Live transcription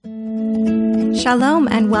Shalom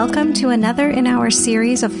and welcome to another in our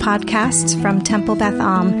series of podcasts from Temple Beth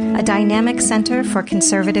Am, a dynamic center for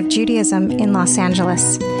conservative Judaism in Los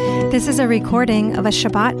Angeles. This is a recording of a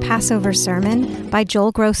Shabbat Passover sermon by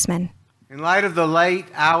Joel Grossman. In light of the late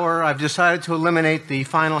hour, I've decided to eliminate the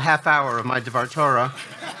final half hour of my Devar Torah.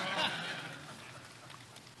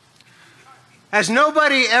 As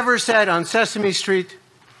nobody ever said on Sesame Street,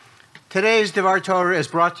 today's Devar Torah is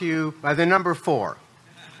brought to you by the number 4.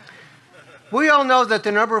 We all know that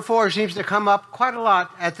the number 4 seems to come up quite a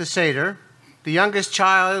lot at the Seder. The youngest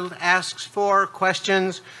child asks 4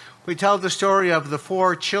 questions. We tell the story of the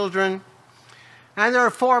 4 children. And there are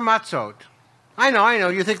 4 matzot. I know,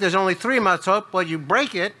 you think there's only 3 matzot, but you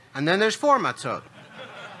break it, and then there's 4 matzot.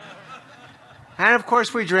 And of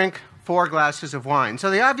course, we drink 4 glasses of wine.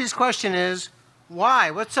 So the obvious question is,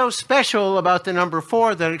 why? What's so special about the number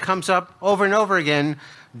 4 that it comes up over and over again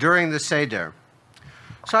during the Seder?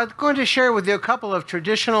 So I'm going to share with you a couple of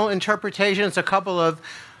traditional interpretations, a couple of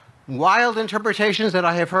wild interpretations that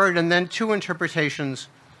I have heard, and then 2 interpretations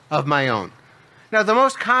of my own. Now, the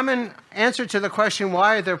most common answer to the question,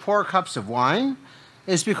 why are there 4 cups of wine,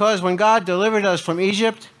 is because when God delivered us from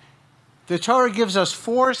Egypt, the Torah gives us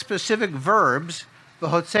 4 specific verbs,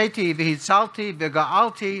 v'hotzeti, v'hitzalti,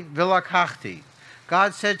 v'ga'alti, v'lakachti.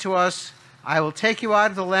 God said to us, I will take you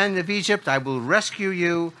out of the land of Egypt, I will rescue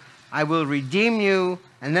you, I will redeem you,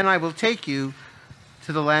 and then I will take you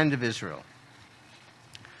to the land of Israel.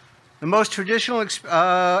 The most traditional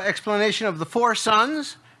explanation of the 4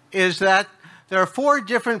 sons is that there are 4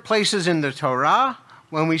 different places in the Torah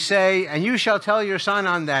when we say, and you shall tell your son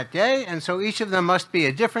on that day, and so each of them must be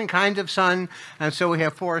a different kind of son, and so we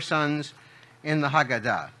have 4 sons in the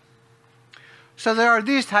Haggadah. So there are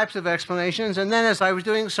these types of explanations, and then as I was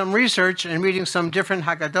doing some research and reading some different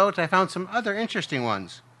Haggadot, I found some other interesting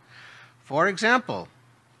ones. For example,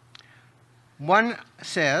 one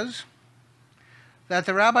says that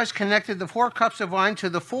the rabbis connected the 4 cups of wine to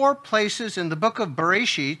the 4 places in the book of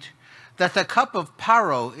Bereshit that the cup of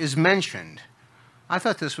Paro is mentioned. I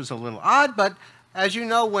thought this was a little odd, but as you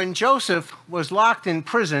know, when Joseph was locked in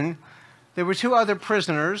prison, there were 2 other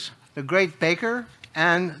prisoners, the great baker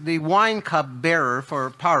and the wine cup bearer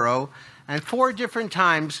for Paro, and 4 different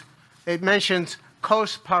times it mentions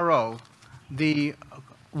kos Paro, the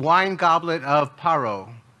wine goblet of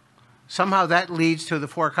Paro. Somehow that leads to the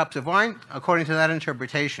 4 cups of wine, according to that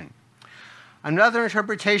interpretation. Another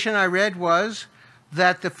interpretation I read was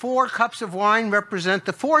that the 4 cups of wine represent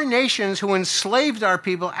the 4 nations who enslaved our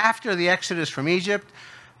people after the Exodus from Egypt: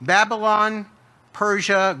 Babylon,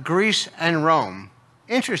 Persia, Greece, and Rome.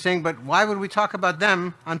 Interesting, but why would we talk about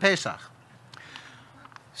them on Pesach?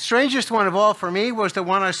 Strangest one of all for me was the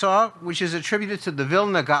one I saw, which is attributed to the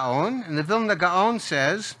Vilna Gaon. And the Vilna Gaon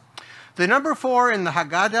says, the number 4 in the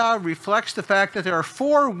Haggadah reflects the fact that there are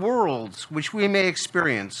 4 worlds which we may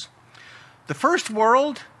experience. The first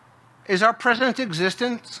world is our present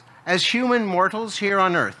existence as human mortals here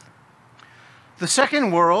on earth. The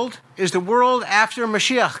second world is the world after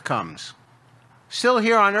Mashiach comes. Still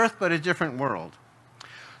here on earth, but a different world.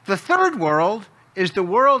 The third world is the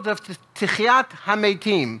world of Tichiat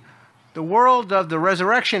HaMetim, the world of the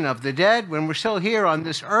resurrection of the dead, when we're still here on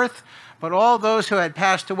this earth, but all those who had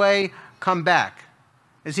passed away come back.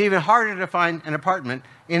 It's even harder to find an apartment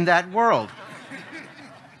in that world.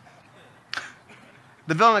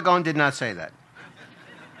 The Vilna Gaon did not say that.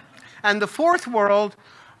 And the 4th world,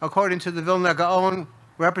 according to the Vilna Gaon,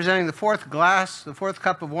 representing the 4th glass, the 4th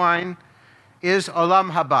cup of wine, is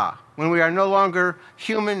Olam Haba, when we are no longer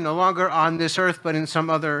human, no longer on this earth, but in some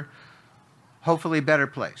other, hopefully better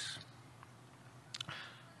place.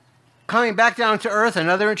 Coming back down to earth,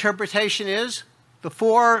 another interpretation is the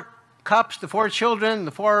 4 cups, the 4 children,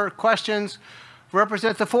 the 4 questions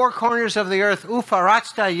represent the 4 corners of the earth.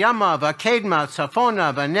 Ufaratzta yama v'kedma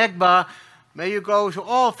tzafona v'negba. May you go to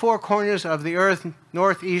all 4 corners of the earth,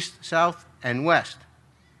 north, east, south, and west.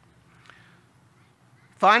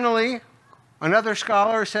 Finally, another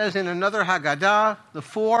scholar says in another Haggadah, the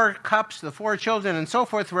 4 cups, the 4 children, and so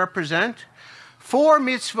forth represent 4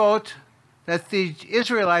 mitzvot that the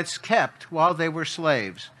Israelites kept while they were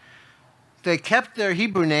slaves. They kept their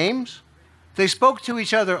Hebrew names. They spoke to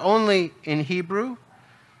each other only in Hebrew.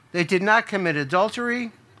 They did not commit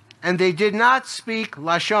adultery. And they did not speak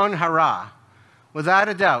Lashon Hara. Without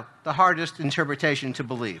a doubt, the hardest interpretation to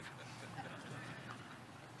believe.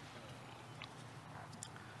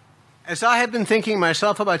 As I have been thinking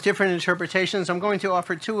myself about different interpretations, I'm going to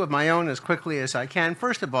offer 2 of my own as quickly as I can.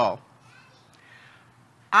 First of all,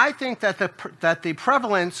 I think that the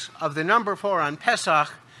prevalence of the number 4 on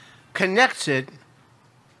Pesach connects it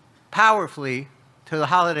powerfully to the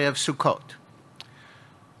holiday of Sukkot.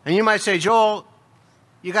 And you might say, Joel,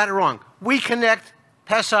 you got it wrong. We connect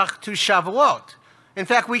Pesach to Shavuot. In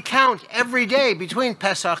fact, we count every day between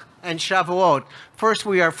Pesach and Shavuot. First,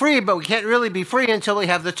 we are free, but we can't really be free until we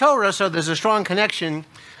have the Torah, so there's a strong connection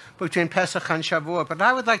between Pesach and Shavuot. But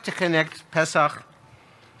I would like to connect Pesach,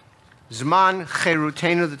 Zman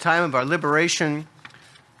Cherutenu, the time of our liberation,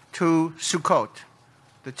 to Sukkot,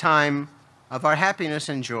 the time of our happiness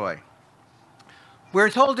and joy. We're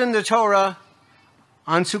told in the Torah,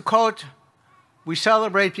 on Sukkot, we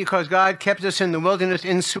celebrate because God kept us in the wilderness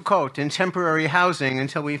in Sukkot, in temporary housing,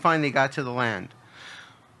 until we finally got to the land.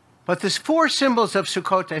 But these four symbols of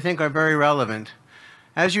Sukkot, I think, are very relevant.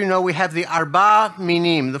 As you know, we have the Arba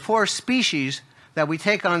Minim, the four species that we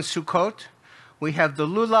take on Sukkot. We have the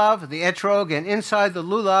Lulav, the Etrog, and inside the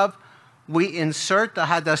Lulav, we insert the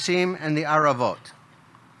Hadassim and the Aravot.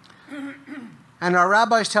 And our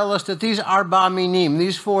rabbis tell us that these Arba Minim,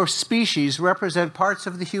 these four species, represent parts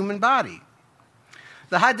of the human body.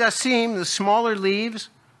 The Hadassim, the smaller leaves,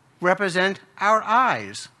 represent our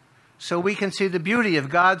eyes, so we can see the beauty of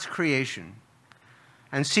God's creation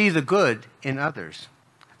and see the good in others.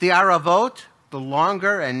 The Aravot, the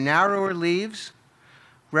longer and narrower leaves,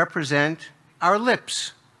 represent our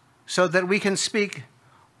lips, so that we can speak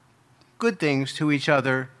good things to each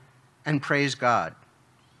other and praise God.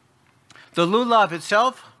 The Lulav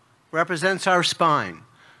itself represents our spine,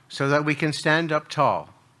 so that we can stand up tall.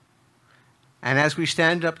 And as we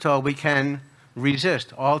stand up tall, we can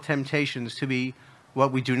resist all temptations to be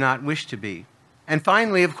what we do not wish to be. And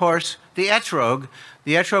finally, of course, the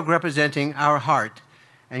Etrog representing our heart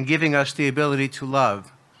and giving us the ability to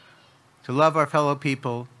love our fellow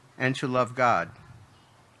people, and to love God.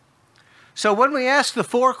 So when we ask the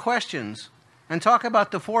four questions and talk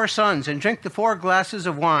about the four sons and drink the 4 glasses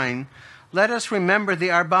of wine, let us remember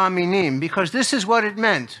the Arba Minim, because this is what it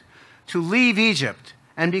meant to leave Egypt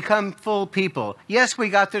and become full people. Yes, we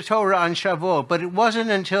got the Torah on Shavuot, but it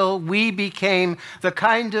wasn't until we became the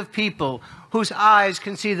kind of people whose eyes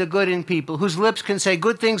can see the good in people, whose lips can say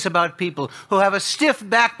good things about people, who have a stiff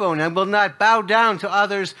backbone and will not bow down to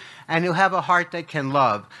others, and who have a heart that can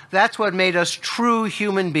love. That's what made us true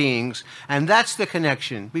human beings, and that's the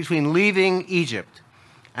connection between leaving Egypt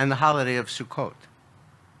and the holiday of Sukkot.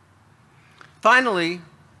 Finally,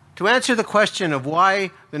 to answer the question of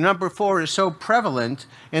why the number 4 is so prevalent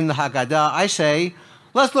in the Haggadah, I say,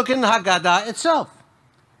 let's look in the Haggadah itself.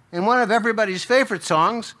 In one of everybody's favorite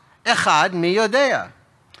songs, Echad Mi Yodea.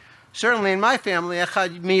 Certainly in my family,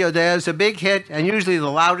 Echad Mi Yodea is a big hit and usually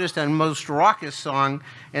the loudest and most raucous song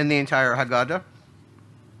in the entire Haggadah.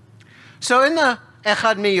 So in the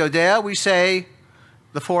Echad Mi Yodea, we say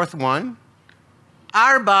the fourth one,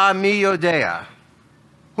 Arba Mi Yodea.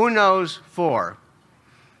 Who knows 4?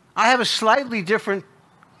 I have a slightly different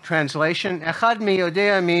translation. Echad Mi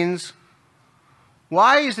Yodea means,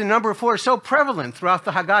 why is the number 4 so prevalent throughout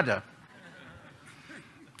the Haggadah?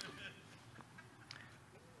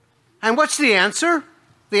 And what's the answer?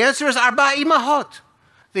 The answer is Arba Imahot.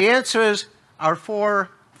 The answer is our four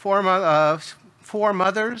mothers,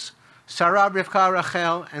 Sarah, Rivka,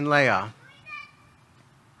 Rachel, and Leah,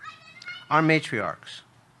 our matriarchs.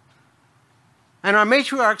 And our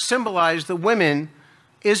matriarchs symbolize the women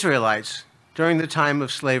Israelites during the time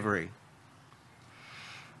of slavery.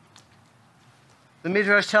 The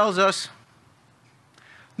Midrash tells us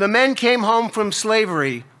the men came home from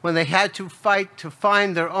slavery when they had to fight to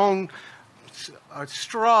find their own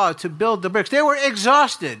straw to build the bricks. They were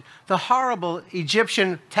exhausted. The horrible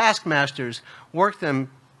Egyptian taskmasters worked them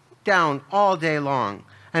down all day long.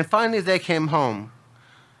 And finally they came home,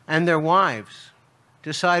 and their wives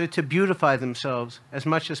decided to beautify themselves as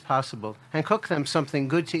much as possible and cook them something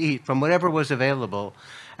good to eat from whatever was available,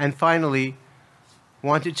 and finally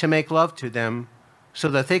wanted to make love to them so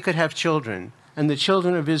that they could have children, and the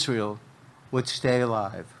children of Israel would stay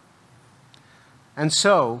alive. And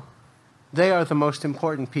so, they are the most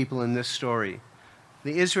important people in this story,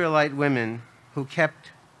 the Israelite women who kept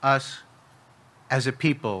us as a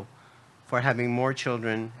people for having more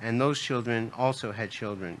children, and those children also had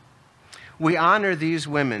children. We honor these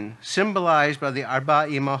women, symbolized by the Arba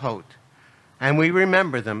Imahot, and we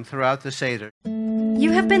remember them throughout the Seder.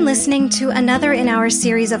 You have been listening to another in our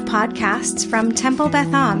series of podcasts from Temple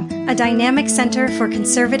Beth Am, a dynamic center for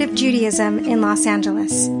conservative Judaism in Los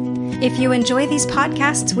Angeles. If you enjoy these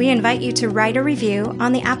podcasts, we invite you to write a review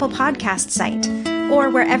on the Apple Podcast site or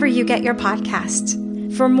wherever you get your podcasts.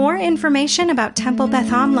 For more information about Temple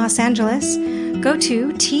Beth Am Los Angeles, go to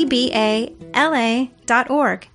tbala.org.